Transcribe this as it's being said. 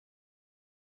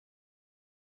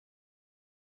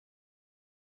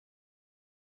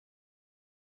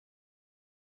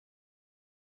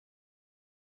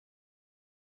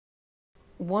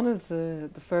one of the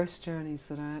first journeys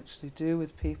that I actually do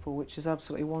with people, which is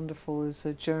absolutely wonderful, is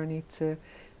a journey to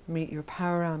meet your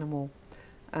power animal.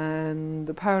 And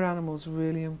the power animal is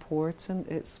really important.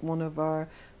 It's one of our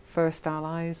first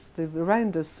allies. They've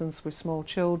around us since we're small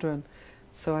children.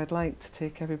 So I'd like to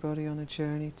take everybody on a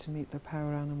journey to meet their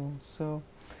power animal. So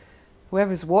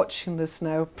whoever's watching this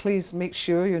now, please make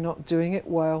sure you're not doing it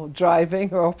while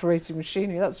driving or operating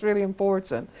machinery. That's really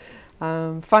important.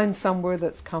 Find somewhere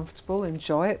that's comfortable,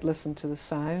 enjoy it, listen to the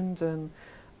sound, and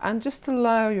just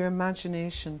allow your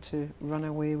imagination to run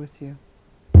away with you.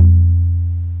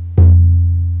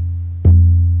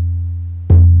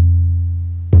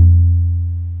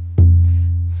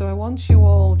 So I want you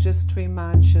all just to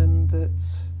imagine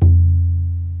that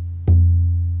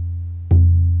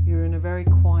you're in a very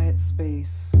quiet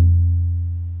space.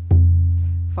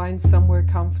 Find somewhere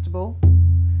comfortable,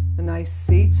 a nice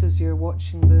seat as you're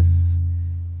watching this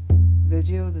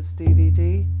video, this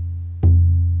DVD,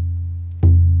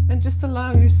 and just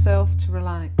allow yourself to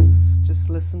relax. Just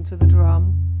listen to the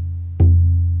drum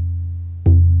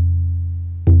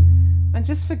and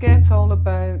just forget all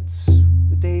about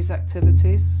the day's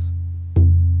activities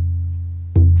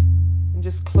and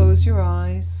just close your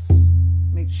eyes.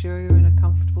 Make sure you're in a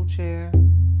comfortable chair.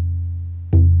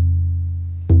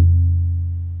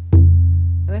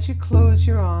 And as you close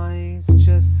your eyes,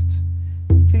 just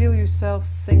feel yourself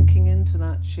sinking into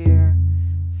that chair.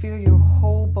 Feel your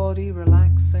whole body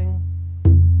relaxing.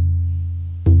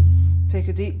 Take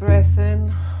a deep breath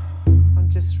in and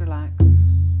just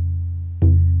relax.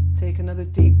 Take another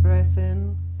deep breath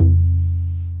in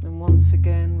and once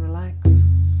again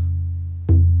relax.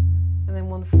 And then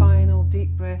one final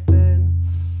deep breath in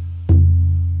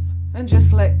and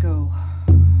just let go.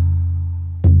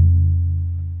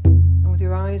 And with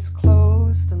your eyes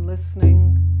closed and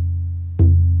listening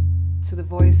to the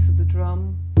voice of the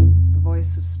drum, the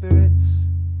voice of spirit,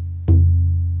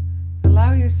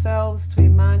 allow yourselves to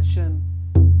imagine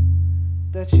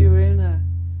that you're in a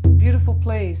beautiful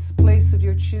place, a place of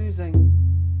your choosing.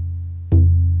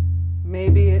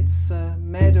 Maybe it's a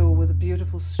meadow with a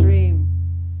beautiful stream,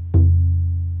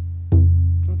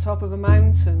 on top of a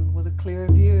mountain with a clear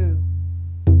view,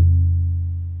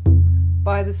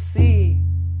 by the sea,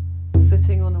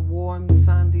 sitting on a warm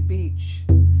sandy beach.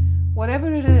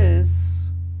 Whatever it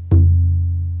is,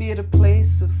 be it a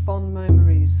place of fond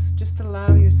memories, just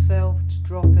allow yourself to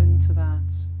drop into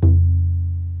that.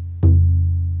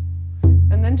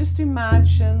 And then just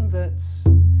imagine that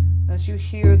as you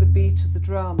hear the beat of the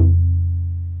drum,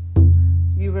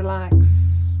 you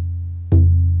relax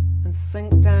and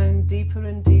sink down deeper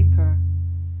and deeper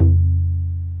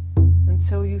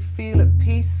until you feel at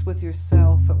peace with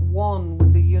yourself, at one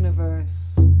with the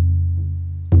universe.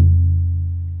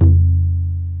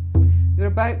 You're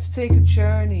about to take a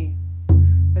journey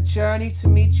to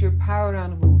meet your power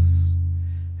animals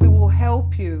who will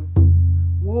help you,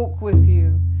 walk with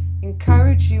you,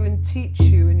 encourage you and teach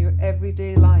you in your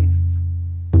everyday life.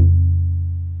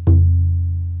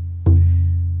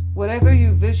 Whatever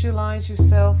you visualize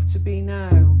yourself to be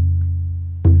now,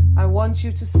 I want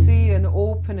you to see an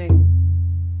opening.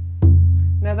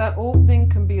 Now that opening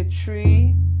can be a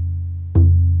tree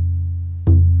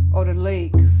or a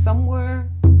lake, somewhere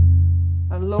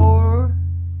alluring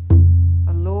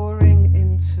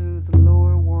into the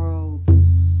lower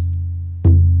worlds.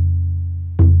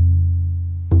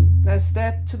 Now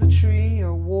step to the tree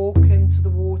or walk into the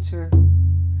water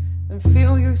and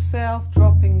feel yourself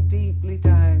dropping deeply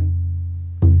down.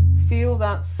 Feel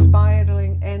that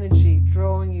spiraling energy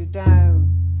drawing you down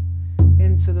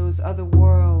into those other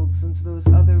worlds, into those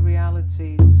other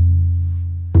realities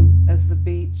as the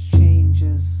beat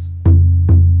changes.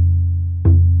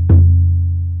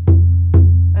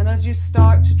 And as you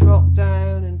start to drop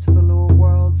down into the lower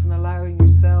worlds and allowing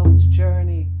yourself to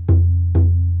journey,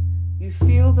 you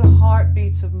feel the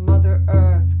heartbeat of Mother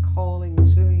Earth calling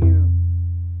to you.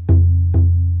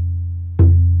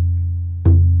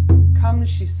 Come,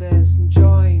 she says, and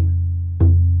join.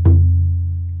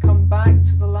 Come back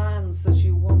to the lands that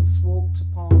you once walked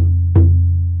upon.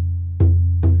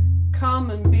 Come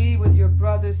and be with your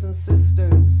brothers and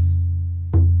sisters,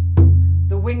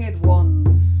 the winged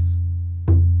ones,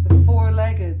 the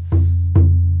four-leggeds,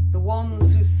 the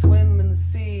ones who swim in the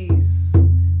seas,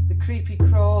 the creepy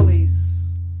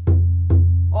crawlies,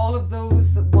 all of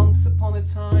those that once upon a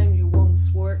time you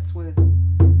once worked with,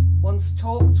 once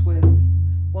talked with,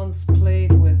 once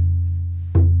played with.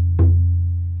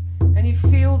 And you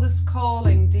feel this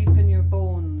calling deep in your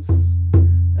bones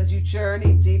as you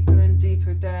journey deeper and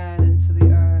deeper down into the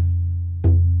earth.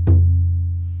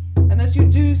 And as you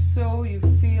do so, you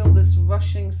feel this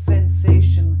rushing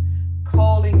sensation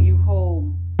calling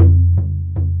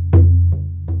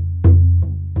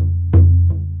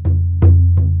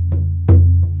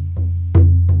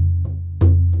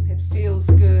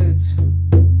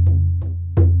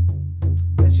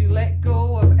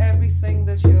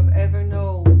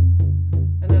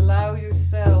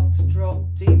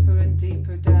deeper and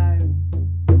deeper down,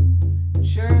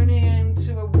 journeying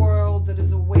into a world that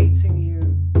is awaiting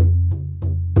you.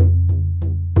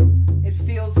 It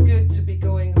feels good to be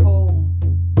going home.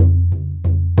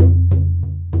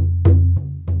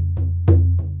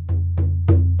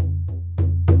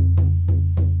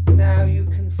 Now you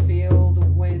can feel the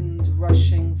wind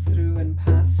rushing through and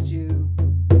past you.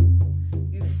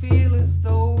 You feel as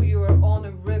though you are on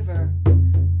a river,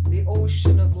 the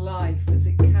ocean of life, as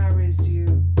it carries you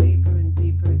deeper and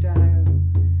deeper down,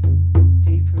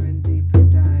 deeper and deeper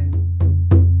down.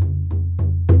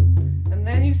 And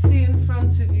then you see in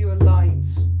front of you a light,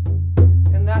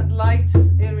 and that light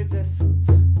is iridescent.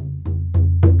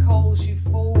 It calls you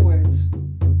forward.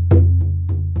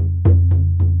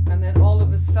 And then all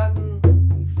of a sudden,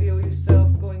 you feel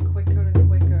yourself going quicker and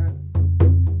quicker.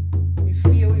 You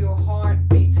feel your heart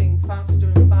beating faster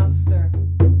and faster.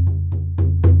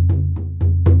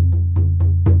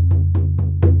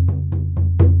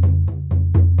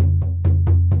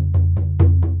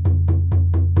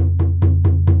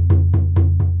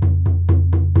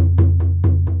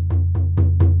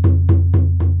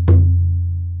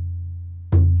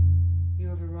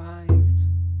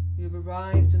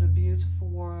 Arrived in a beautiful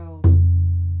world,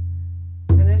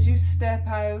 and as you step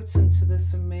out into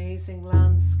this amazing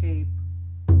landscape,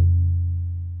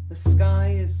 the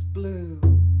sky is blue,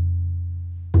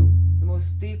 the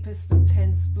most deepest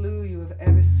intense blue you have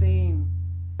ever seen.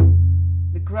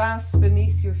 The grass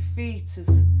beneath your feet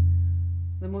is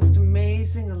the most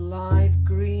amazing alive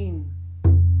green.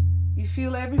 You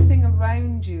feel everything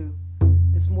around you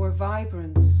is more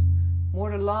vibrant,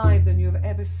 more alive than you have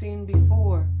ever seen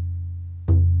before.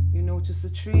 You notice the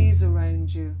trees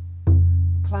around you,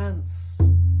 the plants.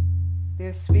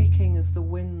 They're speaking as the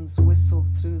winds whistle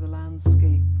through the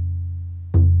landscape.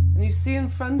 And you see in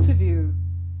front of you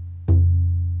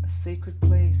a sacred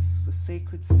place, a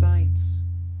sacred site.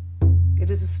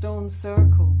 It is a stone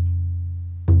circle.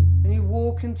 And you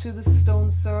walk into the stone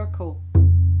circle.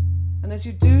 And as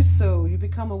you do so, you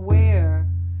become aware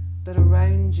that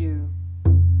around you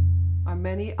are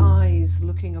many eyes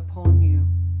looking upon you.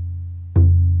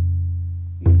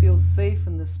 You feel safe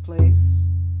in this place.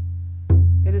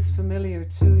 It is familiar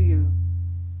to you.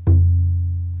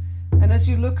 And as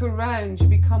you look around, you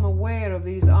become aware of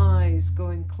these eyes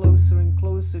going closer and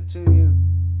closer to you.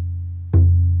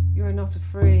 You are not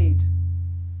afraid.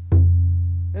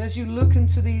 And as you look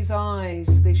into these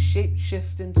eyes, they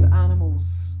shape-shift into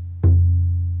animals.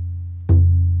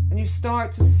 And you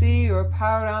start to see your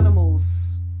power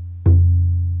animals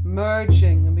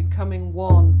merging and becoming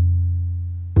one.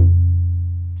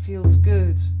 Feels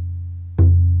good.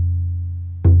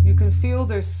 You can feel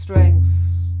their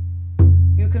strengths.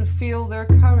 You can feel their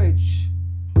courage.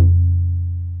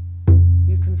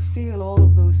 You can feel all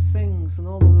of those things and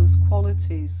all of those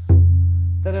qualities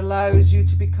that allows you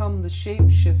to become the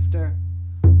shapeshifter,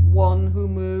 one who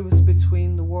moves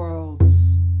between the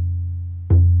worlds.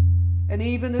 And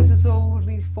even if it is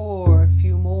only for a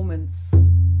few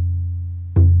moments,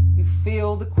 you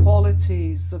feel the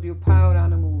qualities of your power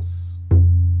animals.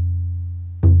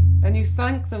 And you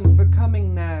thank them for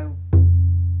coming now.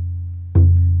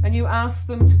 And you ask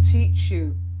them to teach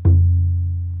you,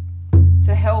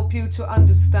 to help you to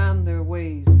understand their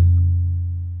ways.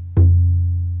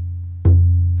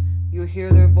 You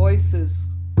hear their voices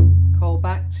call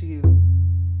back to you.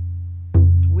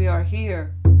 We are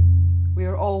here. We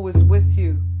are always with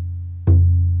you.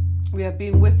 We have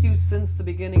been with you since the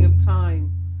beginning of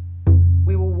time.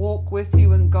 We will walk with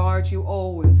you and guard you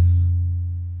always.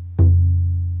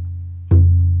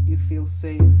 You feel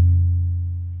safe.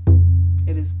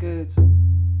 It is good.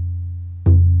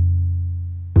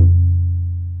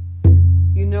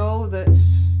 You know that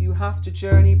you have to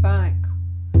journey back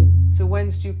to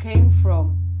whence you came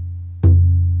from.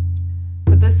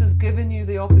 But this has given you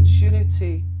the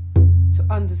opportunity to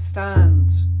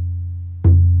understand,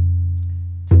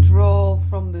 to draw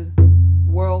from the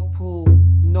whirlpool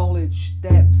knowledge,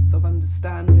 depth of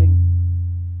understanding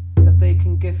that they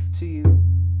can give to you.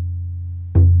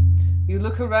 You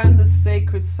look around this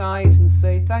sacred site and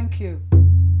say, thank you.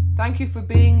 Thank you for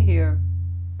being here.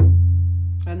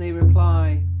 And they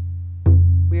reply,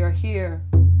 we are here.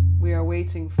 We are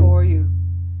waiting for you.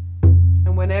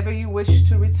 And whenever you wish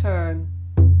to return,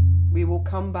 we will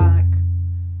come back.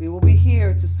 We will be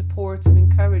here to support and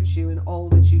encourage you in all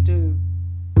that you do.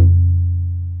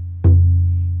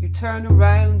 You turn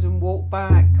around and walk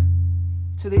back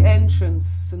to the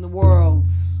entrance in the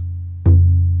worlds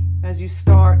as you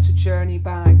start to journey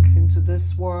back into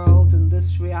this world and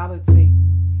this reality,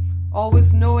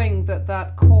 always knowing that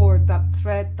that cord, that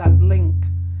thread, that link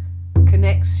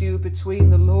connects you between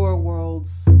the lower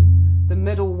worlds, the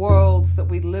middle worlds that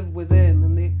we live within,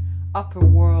 and the upper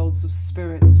worlds of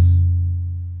spirit.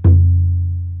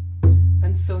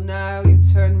 And so now you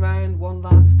turn round one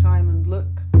last time and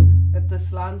look at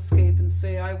this landscape and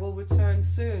say, I will return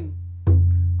soon.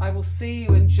 I will see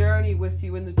you and journey with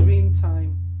you in the dream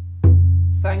time.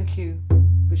 Thank you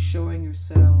for showing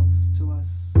yourselves to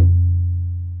us.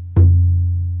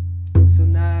 So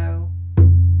now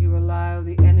you allow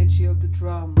the energy of the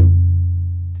drum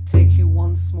to take you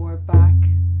once more back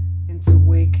into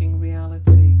waking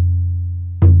reality.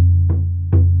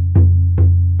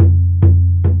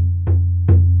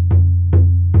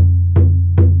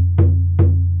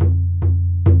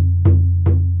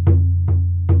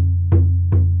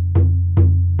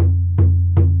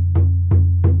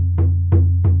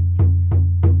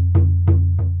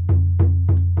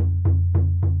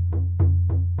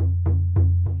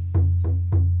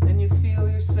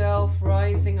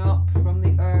 Rising up from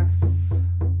the earth,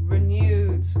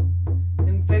 renewed,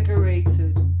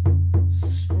 invigorated,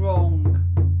 strong.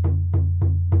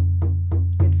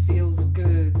 It feels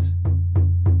good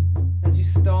as you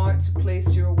start to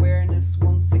place your awareness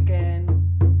once again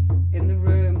in the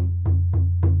room,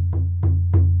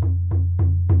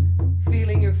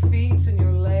 feeling your feet and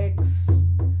your legs,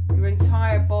 your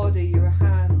entire body, your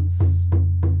hands,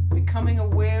 becoming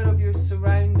aware of your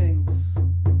surroundings,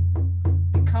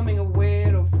 becoming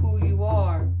aware of who you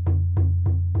are,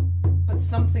 but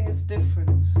something is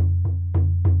different.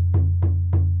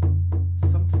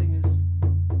 Something is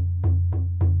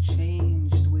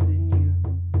changed within you.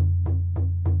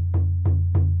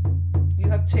 You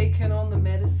have taken on the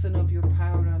medicine of your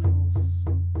power animals.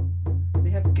 They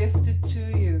have gifted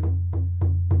to you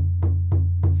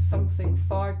something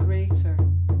far greater,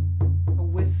 a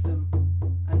wisdom,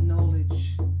 a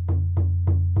knowledge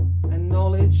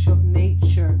of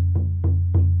nature,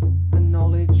 a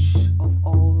knowledge of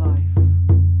all life.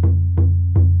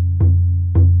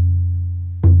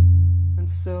 And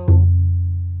so,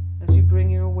 as you bring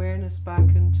your awareness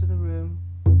back into the room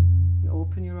and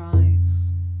open your eyes,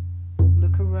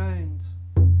 look around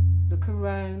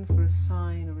for a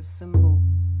sign or a symbol,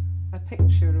 a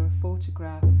picture or a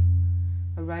photograph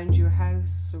around your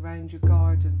house, around your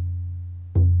garden,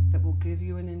 that will give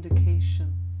you an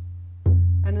indication.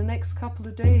 And the next couple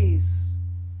of days,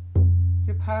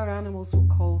 your power animals will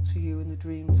call to you in the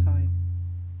dream time.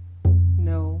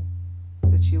 Know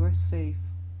that you are safe.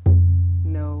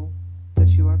 Know that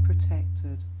you are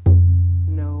protected.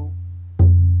 Know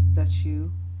that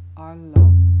you are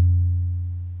loved.